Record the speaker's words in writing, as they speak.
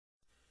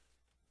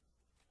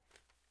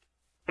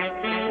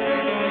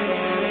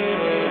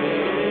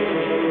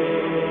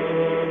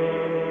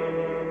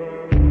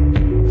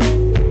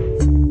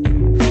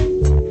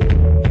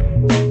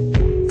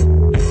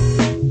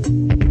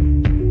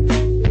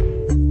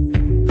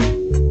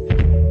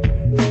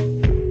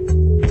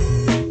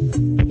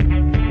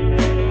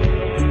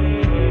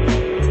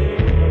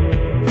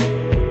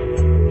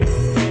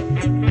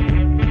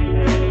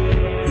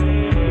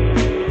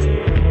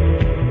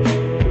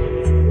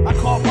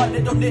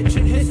niche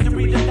in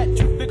history to let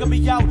you figure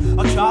me out.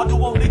 A child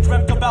who only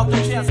dreamt about the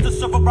chance to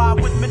serve a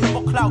rhyme with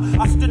minimal clout.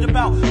 I stood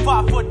about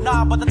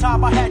 5'9" by the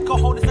time I had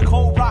cojones to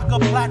cold rock a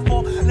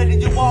platform,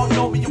 letting you all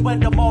know me and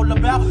what I'm all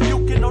about.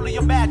 You can only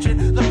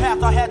imagine the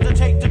path I had to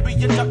take to be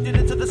inducted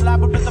into this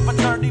labyrinth of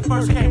fraternity.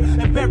 First came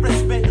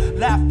embarrassment,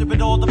 laughter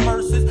at all the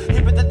verses,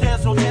 hoping that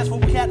there's no chance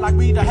for a cat like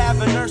me to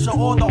have inertia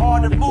or the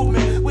art of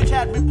movement, which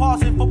had me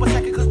pausing for a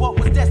second, cause what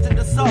was destined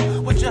to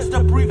some was just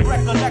a brief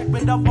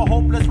recollection of a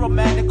hopeless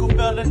romantic who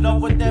fell in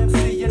love with them,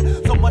 seeing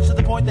so much to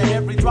the point that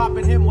every drop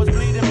in him was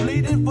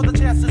bleeding for the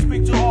chance to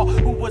speak to all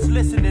who was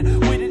listening.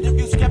 We'd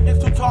interview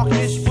skeptics who talk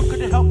ish, but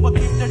couldn't help but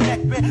keep their neck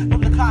bent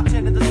from the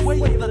content and the sway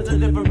of the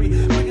delivery,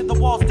 bringing the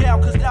walls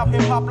down, cause now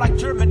hip-hop like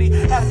Germany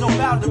has no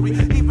boundary.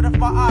 Even if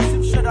my eyes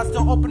seem shut, I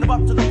still open them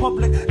up to the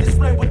public,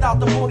 display without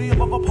the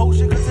podium of a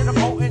potion, consider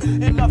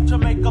potent enough to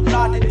make them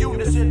nod in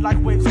unison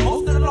like waves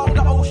posted along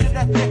the ocean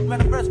that thick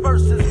manifest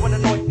verses when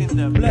anointing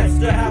them. Blessed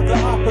to have the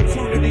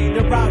opportunity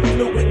to rhyme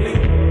fluently.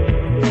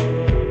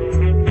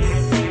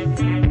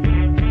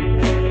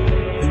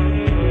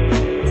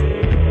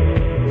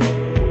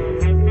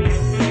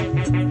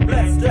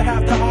 To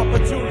have the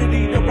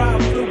opportunity to rhyme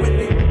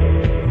fluently.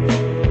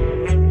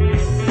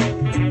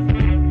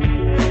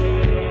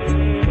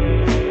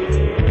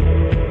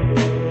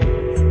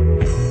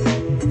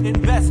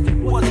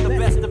 Invested was the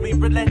best of me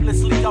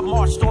relentlessly. I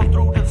marched on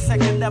through to the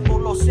second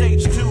level or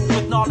stage 2.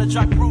 With knowledge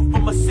I grew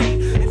from a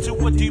seed into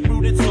a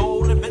deep-rooted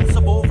soul,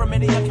 invincible from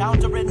any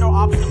encountering or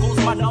obstacles.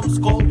 My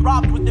numbskull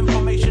throbbed with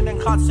information and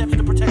concepts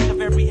to protect the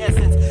very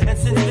essence. And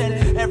since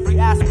then, every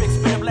aspect's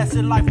been a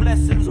blessing. Life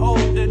lessons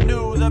old and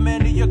new, the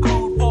many a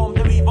crude form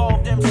of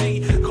evolved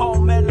MC,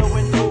 calm, mellow,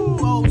 and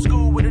cool. Old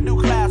school with a new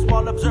class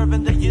while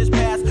observing the years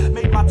past.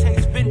 Made my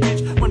taste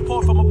vintage when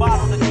poured from a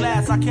bottle to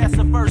glass. I cast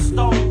the first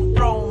stone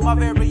thrown, my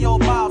very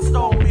old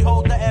milestone.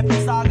 Behold the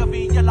epic saga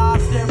via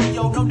live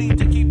stereo. No need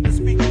to keep the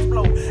speakers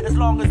blow as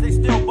long as they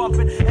still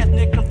bumping.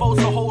 Ethnic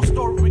unfolds the whole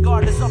story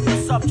regardless of the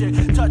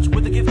subject. Touch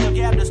with the gift of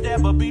gab to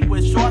stab a beat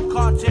with short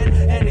content.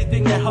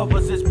 Anything that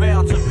hovers is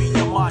bound to be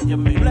a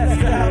monument.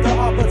 Blessed to have the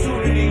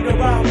opportunity to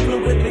rhyme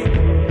fluently.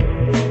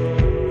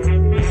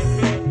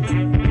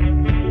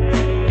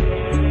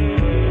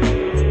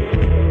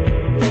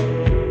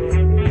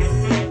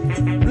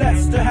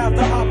 To have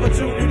the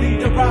opportunity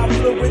to rhyme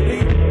fluently.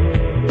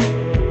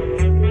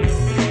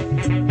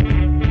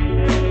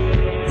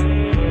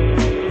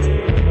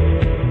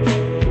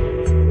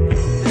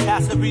 This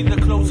has to be the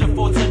closer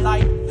for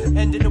tonight.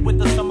 Ending it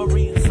with a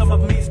summary. Some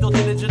of me still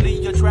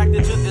diligently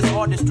attracted to this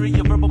artistry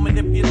of verbal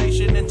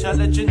manipulation,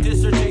 intelligent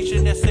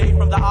dissertation, essay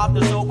from the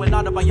author, so an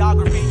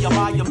autobiography of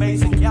my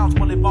amazing counts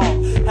will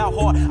evolve. How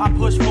hard I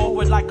push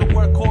forward like a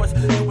workhorse,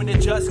 doing it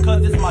just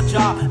cause it's my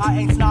job. I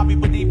ain't snobby,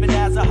 but even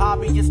as a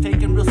hobby, it's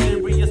taken real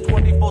serious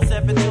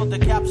 24/7 till the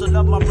capsule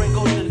of my brain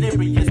goes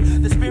delirious.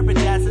 The spirit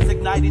jazz is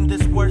igniting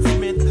this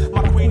wordsmith.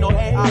 My queen or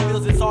AI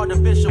feels it's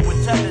artificial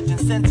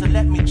intelligence sent to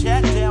let me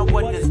chat down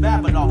what is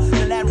Babylon.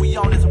 The land we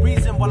on is a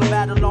reason while I'm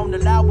at alone,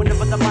 aloud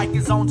whenever the mic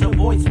is on to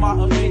voice my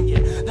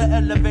opinion. The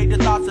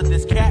elevated thoughts of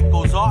this cat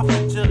goes off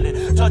until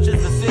it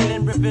touches the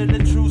ceiling,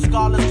 revealing true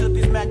scholars to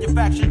these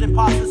manufactured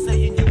imposters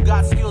saying you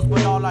got skills,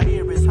 but all I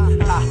hear is ha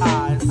ha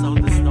ha, and so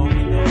the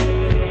story goes.